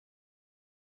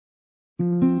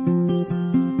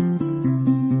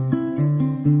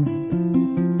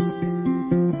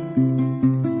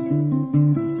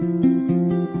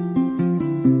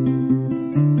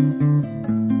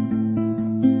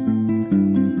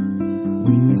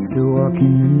We used to walk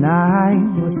in the night,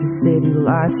 watch the city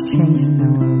lights changing.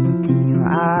 Now I look in your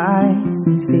eyes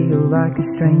and feel like a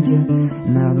stranger,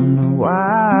 and I don't know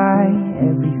why.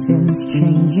 Everything's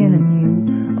changing and you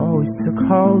always took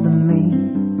hold of me.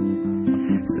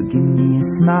 So give me a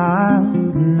smile,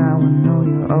 and now I know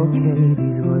you're okay.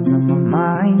 These words on my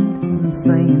mind, I'm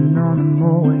playing on them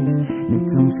always, and it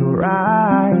don't feel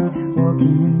right.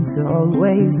 Walking into old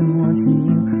waves and watching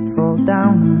you fall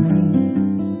down on me.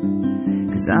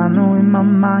 Cause I know in my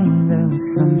mind there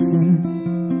was something,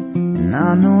 and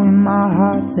I know in my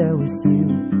heart there was you.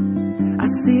 I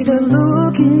see the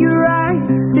look in your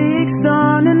eyes, fixed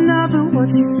on another. Watch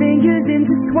your fingers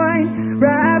intertwine,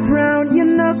 wrap round your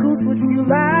knuckles. Watch you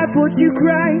laugh, watch you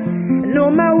cry, and all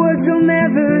my words will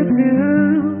never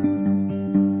do.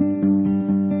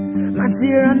 My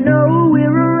dear, I know we're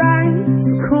alright,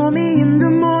 so call me in the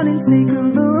morning. Take a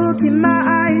look in my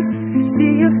eyes,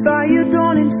 see a fire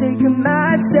dawning. Take a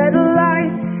match, set a light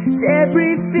to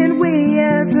everything we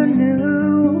ever knew.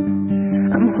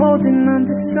 I'm holding on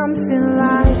to something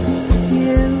like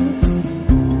you.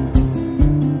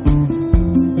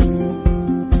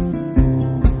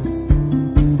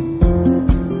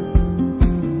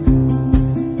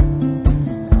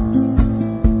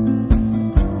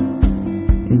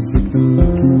 Is it the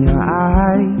look in your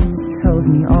eyes tells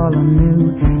me all I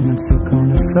knew? And I took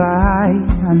on a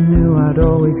fight I knew I'd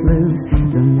always lose.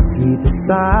 Then misread the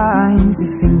signs,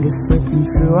 your fingers slipping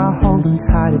through. I hold them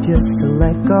tighter just to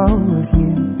let go of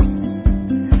you.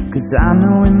 Cause I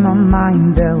know in my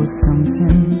mind there was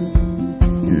something,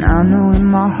 and I know in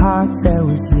my heart there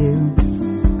was you.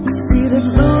 I see the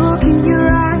look in your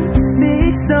eyes,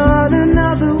 fixed on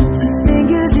another. Watch your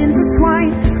fingers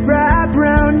intertwine, wrap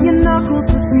round your knuckles.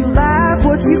 Watch you laugh,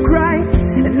 watch you cry,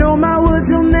 and all my words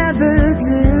will never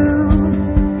do.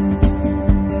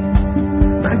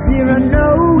 My dear, I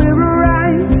know we're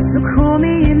alright, so call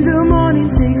me in the morning.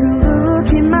 Take a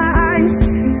look in my eyes,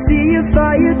 see a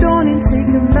fire dawning. Take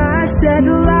a match, set a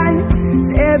light